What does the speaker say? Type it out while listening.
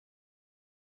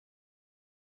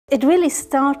It really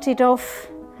started off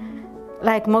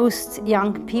like most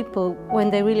young people, when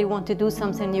they really want to do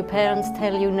something, your parents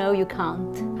tell you, no, you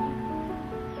can't.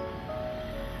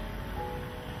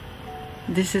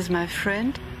 This is my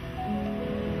friend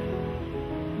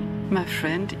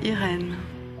Irène.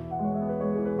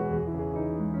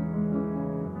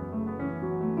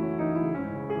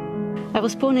 I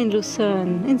was born in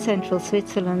Lucerne, in central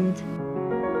Switzerland.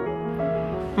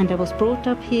 And I was brought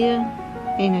up here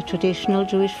in a traditional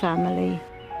Jewish family.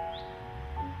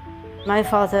 My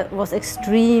father was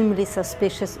extremely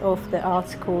suspicious of the art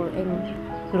school in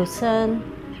Lucerne.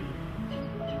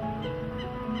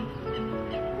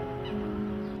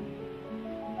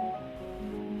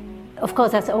 Of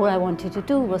course, that's all I wanted to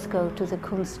do, was go to the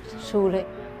Kunstschule.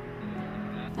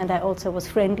 And I also was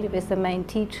friendly with the main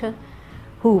teacher,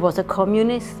 who was a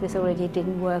communist, which already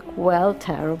didn't work well,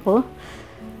 terrible.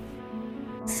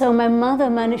 So my mother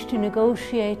managed to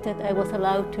negotiate that I was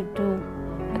allowed to do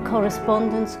a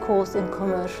correspondence course in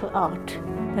commercial art.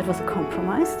 That was a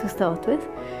compromise to start with.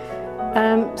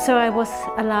 So I was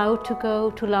allowed to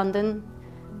go to London,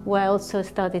 where I also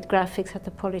studied graphics at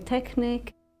the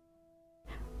Polytechnic.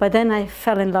 But then I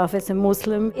fell in love with a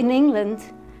Muslim. In England,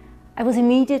 I was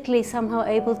immediately somehow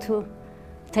able to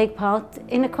take part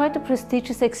in quite a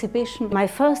prestigious exhibition. My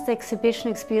first exhibition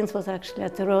experience was actually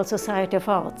at the Royal Society of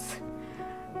Arts.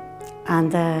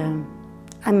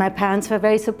 And my parents were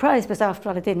very surprised, because after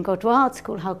all I didn't go to art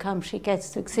school, how come she gets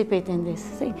to exhibit in this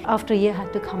thing? After a year I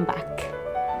had to come back.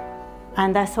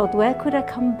 And I thought, where could I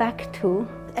come back to?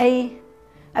 I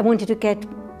wanted to get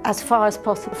as far as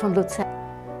possible from Lucerne,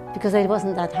 because I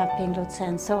wasn't that happy in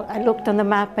Lucerne. So I looked on the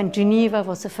map and Geneva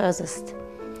was the furthest.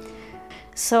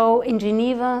 So in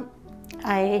Geneva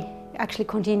I actually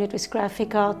continued with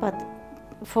graphic art, but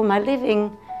for my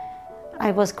living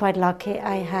I was quite lucky.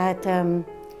 I had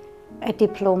a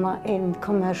diploma in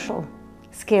commercial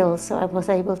skills, so I was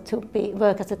able to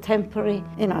work as a temporary,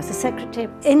 as a secretary.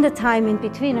 In the time in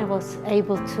between, I was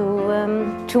able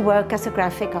to work as a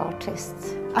graphic artist.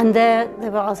 And there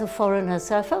were other foreigners,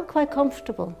 so I felt quite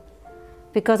comfortable,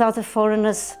 because other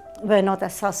foreigners were not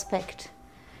as suspect.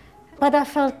 But I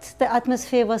felt the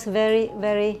atmosphere was very,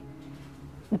 very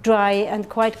dry and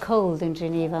quite cold in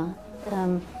Geneva.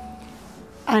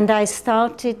 And I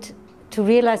started to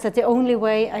realize that the only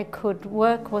way I could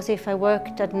work was if I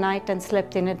worked at night and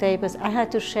slept in the day, because I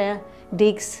had to share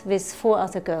digs with 4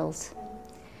 other girls.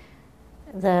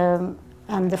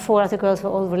 And the 4 other girls were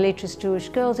all religious Jewish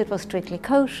girls. It was strictly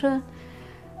kosher.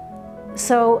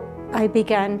 So I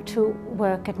began to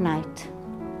work at night,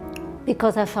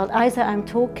 because I felt either I'm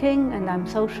talking and I'm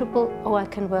sociable, or I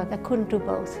can work. I couldn't do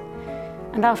both.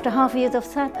 And after half a year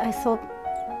of that, I thought,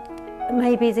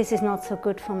 maybe this is not so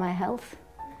good for my health.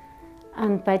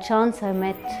 And by chance I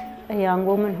met a young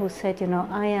woman who said,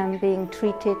 I am being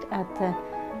treated at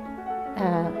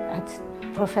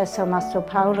Professor Mastro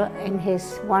Paolo in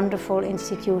his wonderful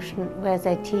institution where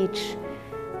they teach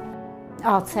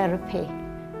art therapy.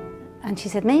 And she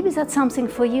said, maybe that's something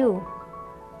for you.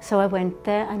 So I went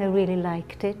there and I really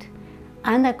liked it.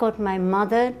 And I got my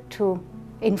mother to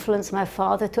influence my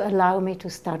father to allow me to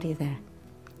study there.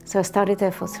 So I studied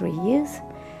there for 3 years.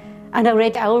 And I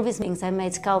read always things. I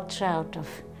made sculpture out of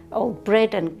old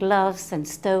bread and gloves and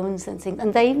stones and things.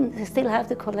 And they still have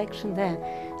the collection there.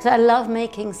 So I love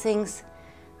making things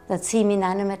that seem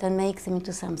inanimate and make them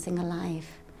into something alive.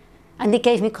 And it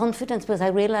gave me confidence, because I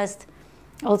realized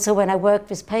also when I worked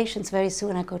with patients, very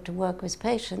soon I got to work with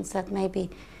patients, that maybe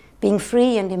being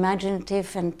free and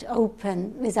imaginative and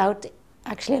open without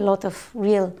actually a lot of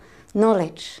real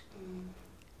knowledge,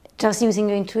 just using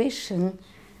your intuition,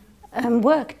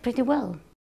 worked pretty well.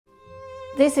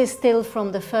 This is still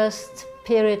from the first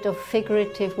period of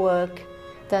figurative work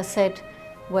that I said,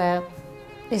 where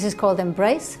this is called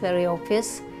embrace, very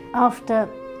obvious. After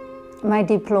my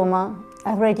diploma,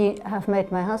 I already have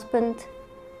met my husband,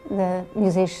 the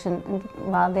musician and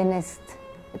violinist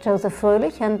Joseph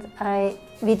Fröhlich, and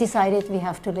we decided we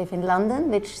have to live in London,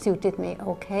 which suited me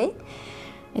okay.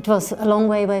 It was a long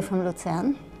way away from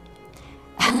Lucerne.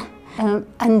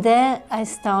 And there I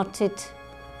started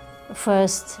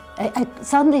first. I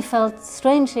suddenly felt,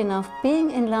 strangely enough,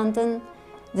 being in London,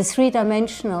 the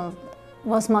three-dimensional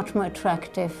was much more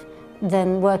attractive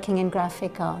than working in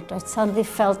graphic art. I suddenly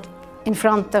felt in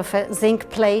front of a zinc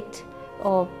plate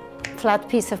or flat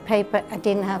piece of paper, I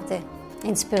didn't have the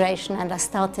inspiration, and I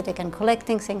started again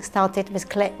collecting things, started with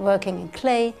clay, working in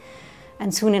clay,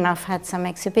 and soon enough had some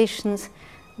exhibitions.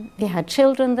 We had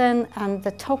children then, and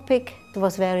the topic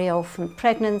was very often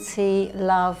pregnancy,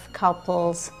 love,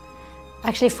 couples,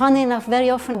 Actually, funny enough, very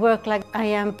often work like I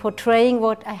am portraying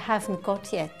what I haven't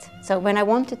got yet. So when I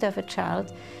wanted to have a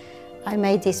child, I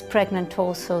made these pregnant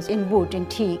torsos in wood, in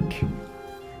teak.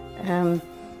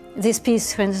 This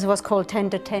piece, for instance, was called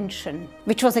Tender Tension,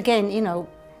 which was again, you know,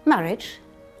 marriage.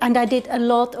 And I did a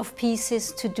lot of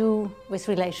pieces to do with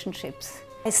relationships.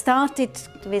 I started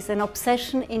with an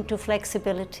obsession into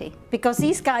flexibility. Because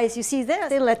these guys, you see, they're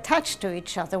still attached to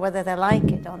each other, whether they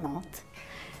like it or not.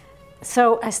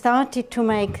 So I started to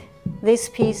make this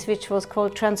piece, which was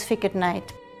called Transfigured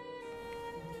Night.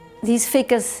 These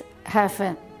figures have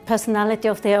a personality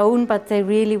of their own, but they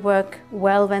really work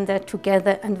well when they're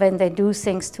together and when they do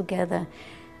things together.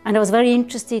 And I was very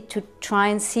interested to try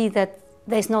and see that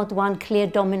there's not one clear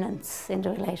dominance in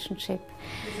the relationship.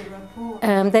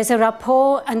 There's a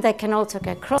rapport, and they can also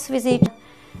get cross with each other,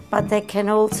 but they can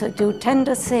also do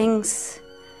tender things,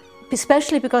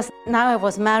 especially because now I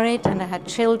was married and I had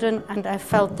children, and I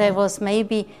felt there was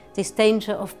maybe this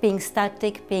danger of being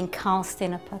static, being cast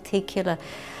in a particular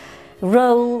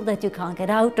role that you can't get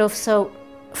out of. So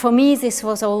for me this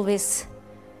was always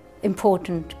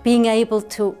important, being able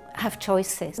to have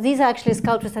choices. These are actually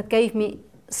sculptures that gave me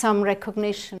some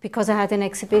recognition because I had an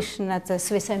exhibition at the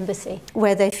Swiss Embassy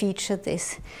where they featured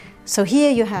this. So here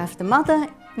you have the mother,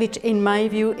 which in my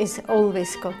view is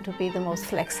always got to be the most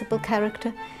flexible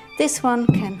character. This one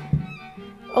can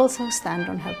also stand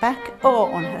on her back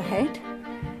or on her head.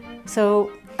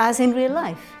 So as in real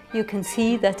life, you can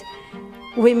see that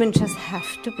women just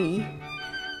have to be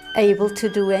able to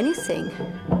do anything.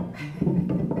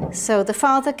 So the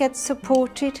father gets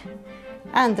supported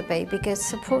and the baby gets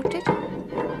supported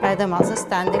by the mother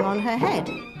standing on her head.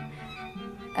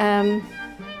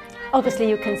 Obviously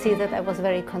you can see that I was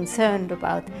very concerned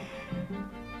about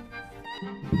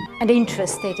and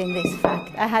interested in this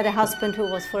fact. I had a husband who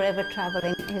was forever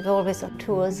traveling, he was always on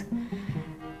tours,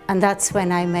 and that's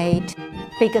when I made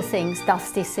bigger things,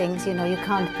 dusty things. You know, you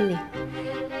can't be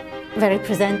very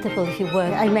presentable if you were.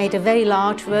 I made a very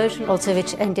large version also,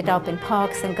 which ended up in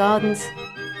parks and gardens.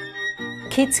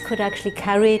 Kids could actually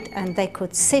carry it, and they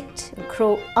could sit and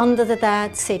crawl under the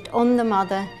dad, sit on the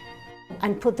mother,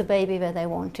 and put the baby where they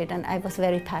wanted, and I was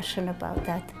very passionate about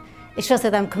that. It's just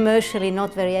that I'm commercially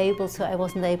not very able, so I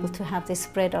wasn't able to have this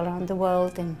spread around the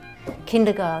world in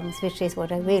kindergartens, which is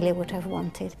what I really would have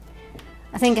wanted.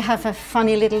 I think I have a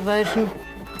funny little version.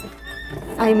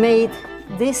 I made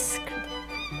this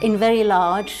in very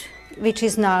large, which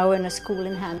is now in a school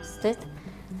in Hampstead.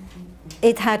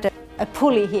 It had a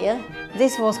pulley here.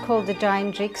 This was called the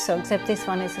giant jigsaw, except this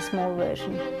one is a small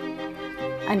version.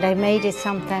 And I made it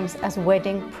sometimes as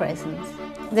wedding presents.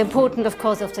 The importance, of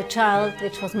course, of the child,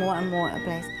 which was more and more a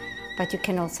place, but you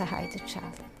can also hide the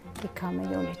child and become a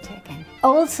unity again.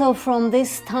 Also from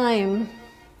this time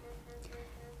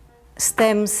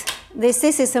stems, this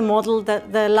is a model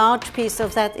that the large piece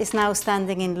of that is now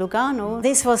standing in Lugano.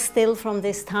 This was still from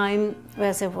this time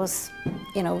where there was,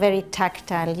 you know, very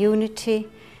tactile unity.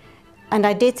 And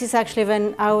I did this actually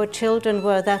when our children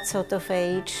were that sort of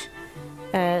age.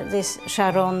 This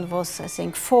Sharon was, I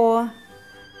think, 4,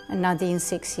 and Nadine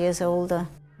 6 years older.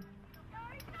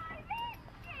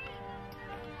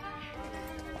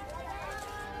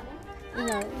 You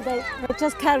know, they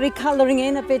just carry colouring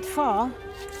in a bit far.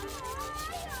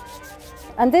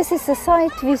 And this is the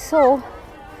site we saw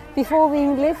before we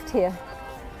even lived here.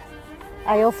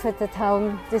 I offered the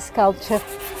town this sculpture.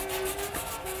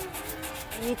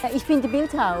 Ich bin die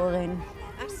Bildhauerin.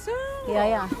 Ach so. Ja,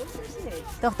 ja.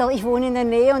 Doch, ich wohne in der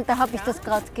Nähe und da habe ich das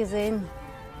gerade gesehen.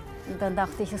 Und dann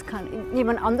dachte ich,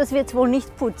 jemand anders wird es wohl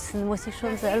nicht putzen, muss ich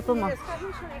schon selber machen.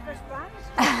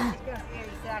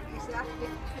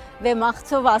 Wer macht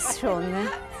sowas schon? Ne?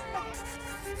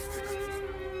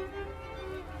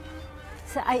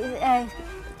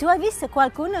 Tu hai visto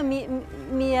qualcuno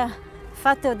mi ha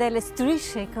fatto delle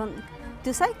strisce con...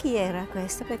 Tu sai chi era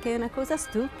questo? Perché è una cosa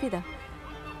stupida.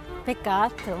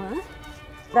 Peccato, eh?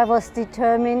 I was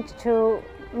determined to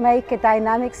make a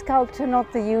dynamic sculpture, not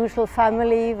the usual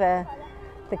family where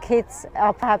the kids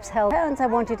are perhaps held parents. I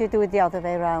wanted to do it the other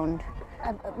way around.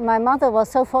 My mother was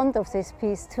so fond of this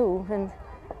piece too, and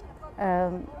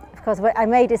of course I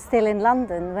made it still in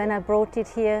London. When I brought it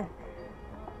here,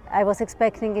 I was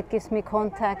expecting it gives me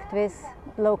contact with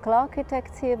local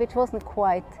architects here, which wasn't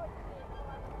quite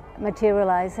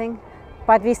materializing.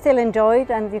 But we still enjoy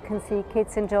it, and you can see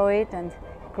kids enjoy it and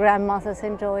grandmothers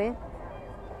enjoy it.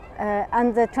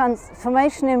 And the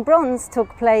transformation in bronze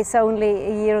took place only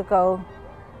a year ago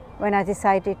when I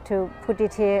decided to put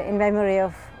it here in memory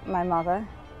of my mother,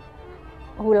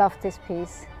 who loved this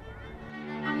piece.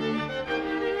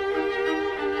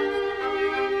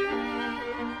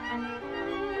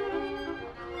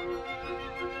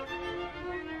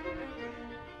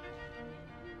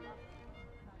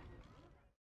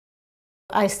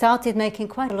 I started making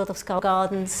quite a lot of sculpture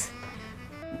gardens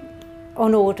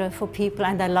on order for people,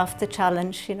 and I loved the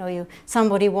challenge. You know,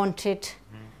 somebody wanted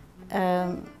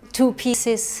 2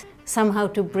 pieces somehow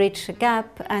to bridge a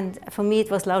gap, and for me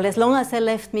it was lovely, as long as they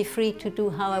left me free to do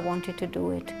how I wanted to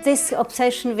do it. This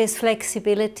obsession with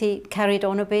flexibility carried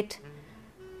on a bit,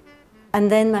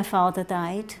 and then my father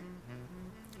died.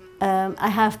 I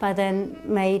have by then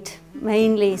made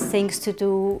mainly things to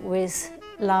do with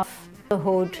love,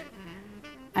 motherhood,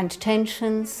 and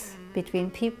tensions between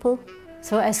people.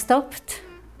 So I stopped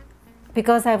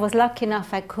because I was lucky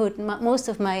enough I could. Most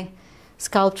of my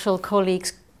sculptural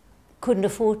colleagues couldn't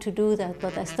afford to do that,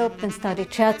 but I stopped and studied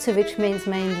shiatsu, which means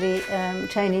mainly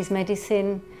Chinese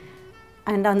medicine,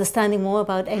 and understanding more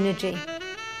about energy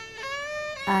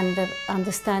and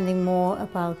understanding more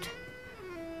about,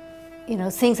 you know,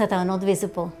 things that are not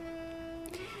visible.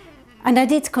 And I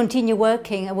did continue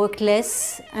working. I worked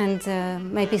less and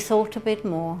maybe thought a bit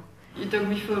more. You talked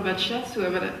before about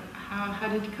shiatsu, but how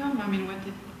did it come? I mean, what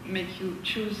did make you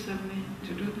choose suddenly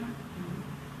to do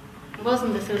that? It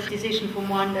wasn't a sort of decision from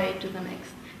one day to the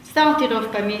next. It started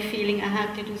off by me feeling I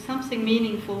had to do something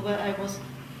meaningful where I was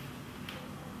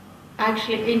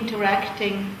actually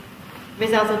interacting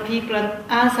with other people, and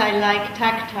as I like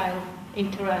tactile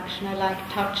interaction, I like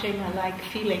touching, I like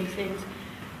feeling things,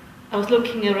 I was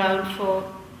looking around for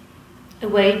a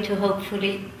way to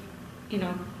hopefully, you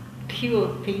know, cure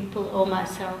people or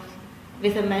myself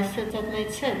with a method that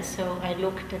made sense. So I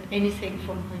looked at anything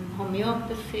from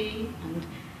homeopathy and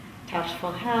touch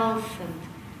for health and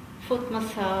foot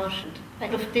massage. I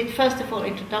did first of all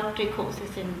introductory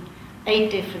courses in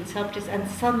 8 different subjects, and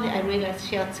suddenly I realized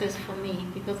shiatsu is for me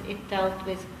because it dealt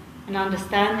with an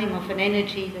understanding of an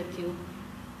energy that you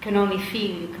can only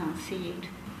feel, you can't see it.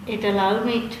 It allowed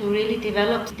me to really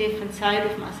develop a different side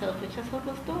of myself, which I thought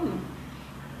was dormant.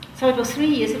 So it was 3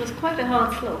 years. It was quite a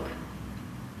hard slog,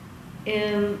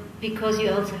 because you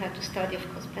also had to study,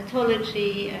 of course,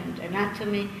 pathology and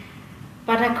anatomy.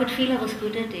 But I could feel I was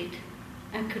good at it.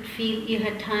 I could feel you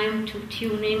had time to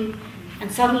tune in,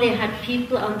 and suddenly I had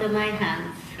people under my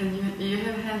hands. And you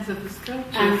have hands of a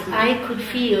sculptor. And so I could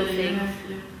feel things.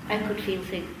 Yeah. I could feel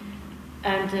things.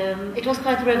 And it was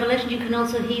quite a revelation. You can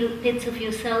also heal bits of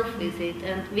yourself with it.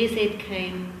 And with it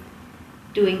came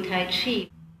doing Tai Chi.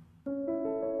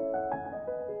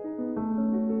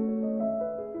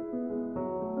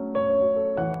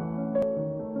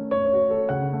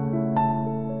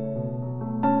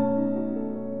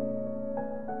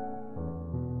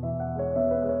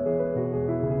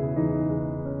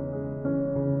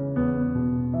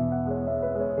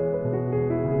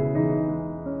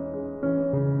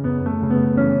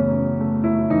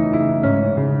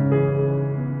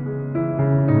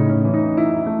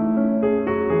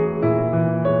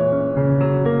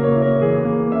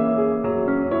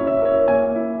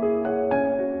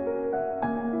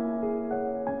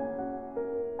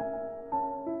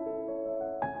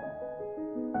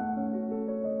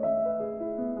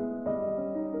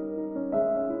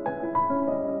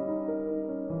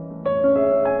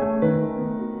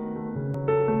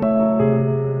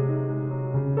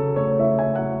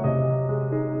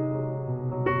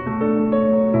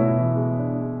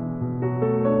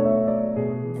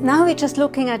 Now we're just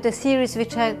looking at a series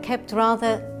which I kept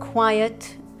rather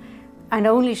quiet and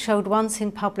only showed once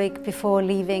in public before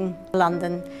leaving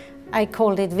London. I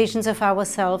called it Visions of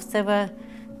Ourselves. There were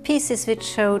pieces which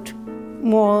showed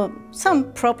more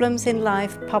some problems in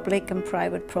life, public and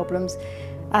private problems.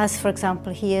 As for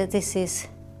example here, this is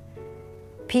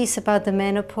a piece about the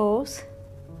menopause,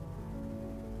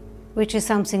 which is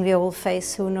something we all face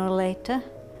sooner or later,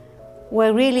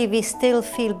 where really we still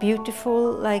feel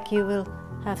beautiful, like you will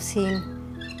have seen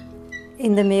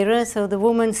in the mirror. So the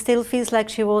woman still feels like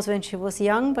she was when she was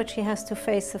young, but she has to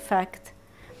face the fact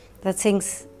that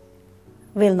things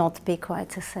will not be quite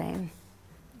the same.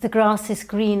 The grass is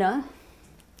greener,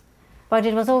 but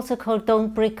it was also called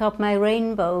Don't Brick Up My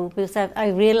Rainbow, because I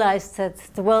realized that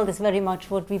the world is very much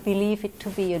what we believe it to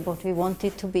be and what we want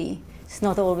it to be. It's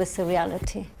not always the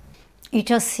reality. You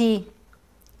just see,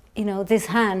 you know, this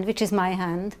hand, which is my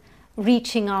hand,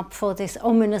 reaching up for this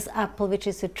ominous apple, which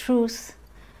is the truth.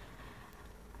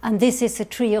 And this is a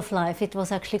tree of life. It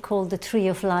was actually called the tree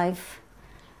of life.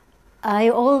 I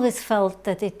always felt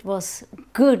that it was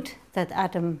good that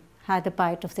Adam had a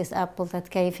bite of this apple that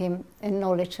gave him a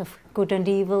knowledge of good and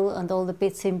evil and all the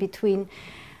bits in between.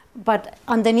 But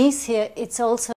underneath here, it's also